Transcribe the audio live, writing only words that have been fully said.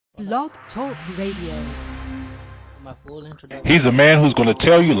Blog Talk Radio. He's a man who's going to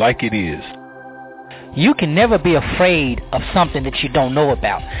tell you like it is. You can never be afraid of something that you don't know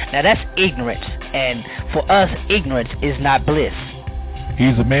about. Now that's ignorance, and for us, ignorance is not bliss.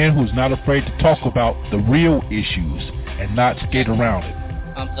 He's a man who's not afraid to talk about the real issues and not skate around it.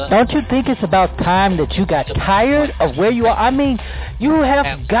 Don't you think it's about time that you got tired of where you are? I mean, you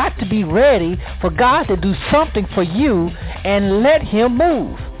have got to be ready for God to do something for you and let him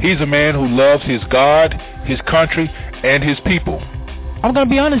move. He's a man who loves his God, his country, and his people. I'm going to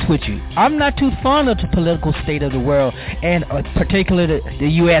be honest with you. I'm not too fond of the political state of the world, and particularly the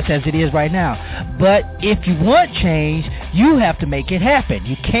U.S. as it is right now. But if you want change, you have to make it happen.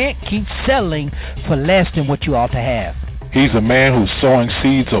 You can't keep settling for less than what you ought to have. He's a man who's sowing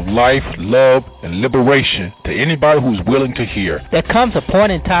seeds of life, love, and liberation to anybody who's willing to hear. There comes a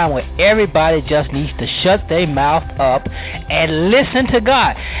point in time where everybody just needs to shut their mouth up and listen to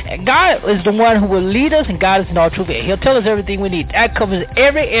God. And God is the one who will lead us, and God is in all truth. He'll tell us everything we need. That covers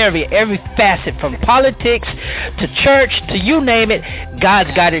every area, every facet, from politics to church to you name it.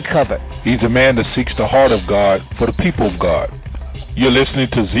 God's got it covered. He's a man that seeks the heart of God for the people of God. You're listening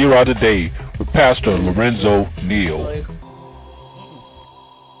to Zero Today with Pastor Lorenzo Neal.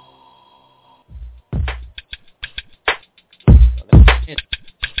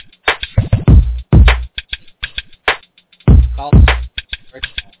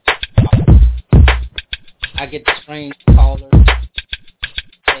 I get the strange caller.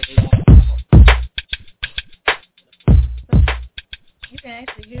 You can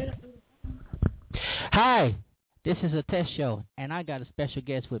actually hear it. Hi, this is a test show, and I got a special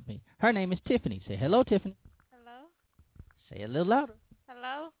guest with me. Her name is Tiffany. Say hello, Tiffany. Hello? Say it a little louder.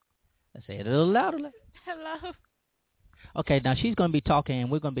 Hello? Say it a little louder. Hello? Okay, now she's going to be talking, and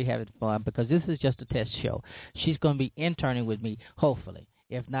we're going to be having fun because this is just a test show. She's going to be interning with me, hopefully.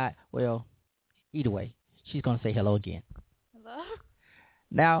 If not, well, either way, she's going to say hello again. Hello?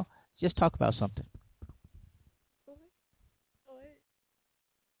 Now, just talk about something.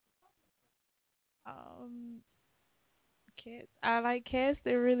 Cats. I like cats.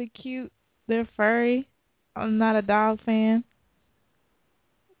 They're really cute. They're furry. I'm not a dog fan.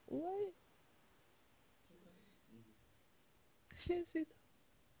 What?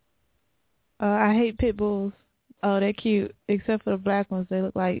 I hate pit bulls. Oh, they're cute. Except for the black ones. They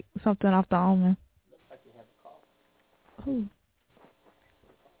look like something off The Omen. Looks like you have a call. Who?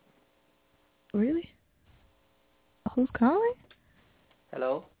 Really? Who's calling?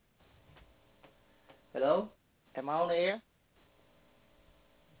 Hello? Hello? Am I on the air?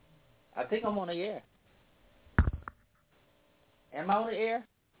 I think I'm on the air. Am I on the air?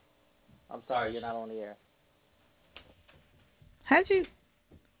 I'm sorry, you're not on the air. How'd you?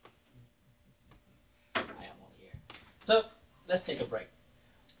 I am on the air. So, let's take a break.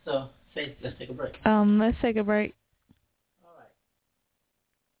 So, say, let's take a break. Let's take a break. All right.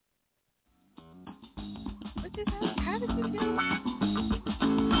 What just happened? How did you do?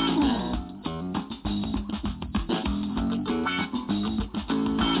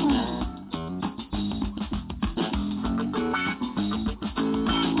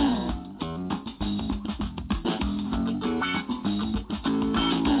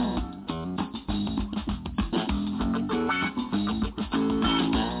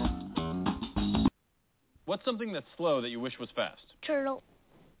 What's something that's slow that you wish was fast? Turtle.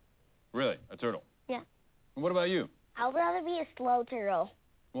 Really? A turtle? Yeah. And what about you? I'd rather be a slow turtle.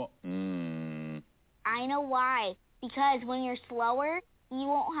 Well, I know why. Because when you're slower, you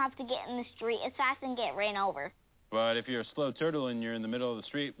won't have to get in the street as fast and get ran over. But if you're a slow turtle and you're in the middle of the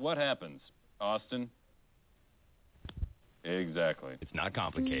street, what happens? Austin? Exactly. It's not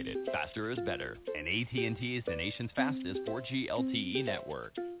complicated. Faster is better. And AT&T is the nation's fastest 4G LTE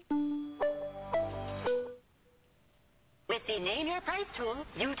network. With the Name Your Price tool,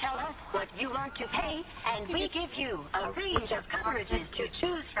 you tell us what you want to pay, and we give you a range of coverages to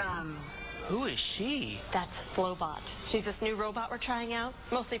choose from. Who is she? That's Flowbot. She's this new robot we're trying out,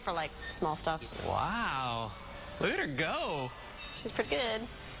 mostly for, like, small stuff. Wow. Look at her go. She's pretty good.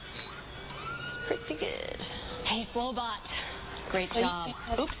 Pretty good. Hey, Flowbot. Great job.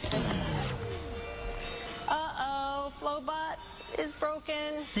 Oops. Uh-oh, Flowbot is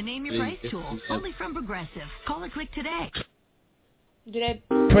broken. The Name Your Price tool, only from Progressive. Call or click today.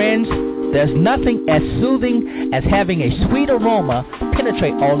 Friends, there's nothing as soothing as having a sweet aroma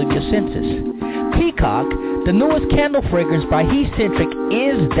penetrate all of your senses. Peacock, the newest candle fragrance by He-Centric,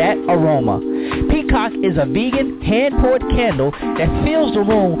 is that aroma. Peacock is a vegan, hand-poured candle that fills the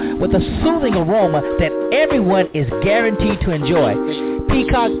room with a soothing aroma that everyone is guaranteed to enjoy.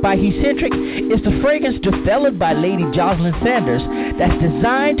 Peacock by Hecentric is the fragrance developed by Lady Jocelyn Sanders that's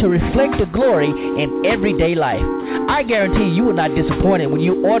designed to reflect the glory in everyday life. I guarantee you will not be disappointed when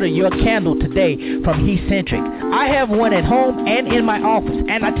you order your candle today from Hecentric. I have one at home and in my office,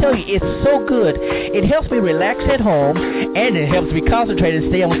 and I tell you, it's so good. It helps me relax at home, and it helps me concentrate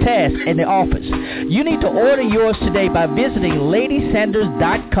and stay on task in the office. You need to order yours today by visiting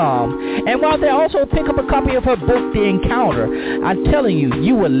ladysanders.com, and while there, also pick up a copy of her book, The Encounter. I'm telling you,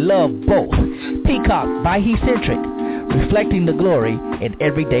 you will love both. Peacock by Hecentric, reflecting the glory in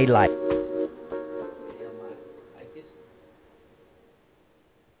everyday life.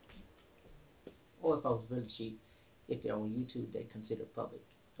 Or if I was really cheap, if they're on YouTube, they consider public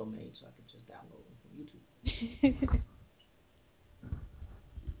domain, so I can just download them from YouTube.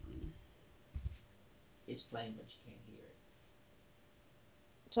 It's playing, but you can't hear it.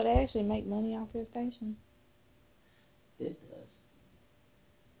 So they actually make money off your station? This does.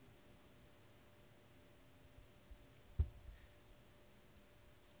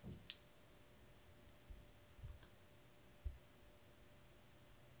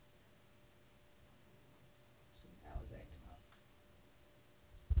 Now it's acting up.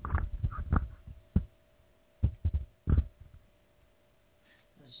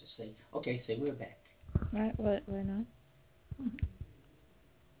 Let's just say, okay, so we're back. Right, what, now?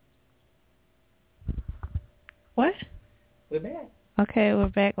 What? We're back. Okay, we're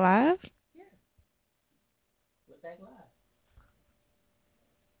back live? Yeah. We're back live.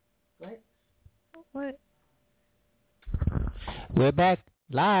 Go ahead. What? We're back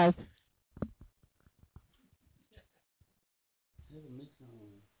live.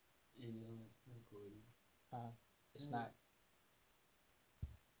 It's not.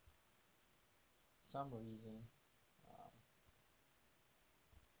 Some reason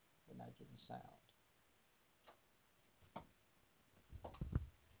we're not getting sound.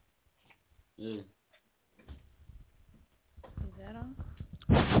 Yeah. Is that on?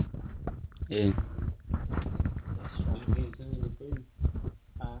 Yeah.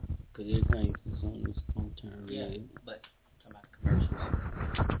 Cause every time you see something, it's gonna turn red. Yeah, but I'm talking about commercials.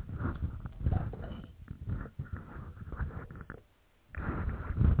 Stop playing.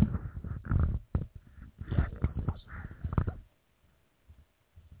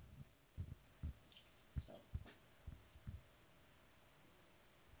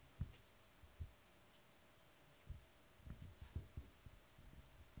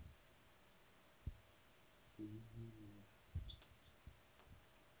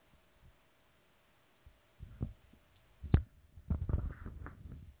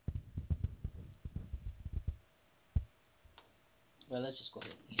 Well, let's just go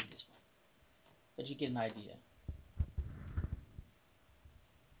ahead and end this one. But you get an idea.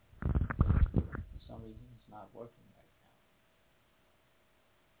 For some reason, it's not working.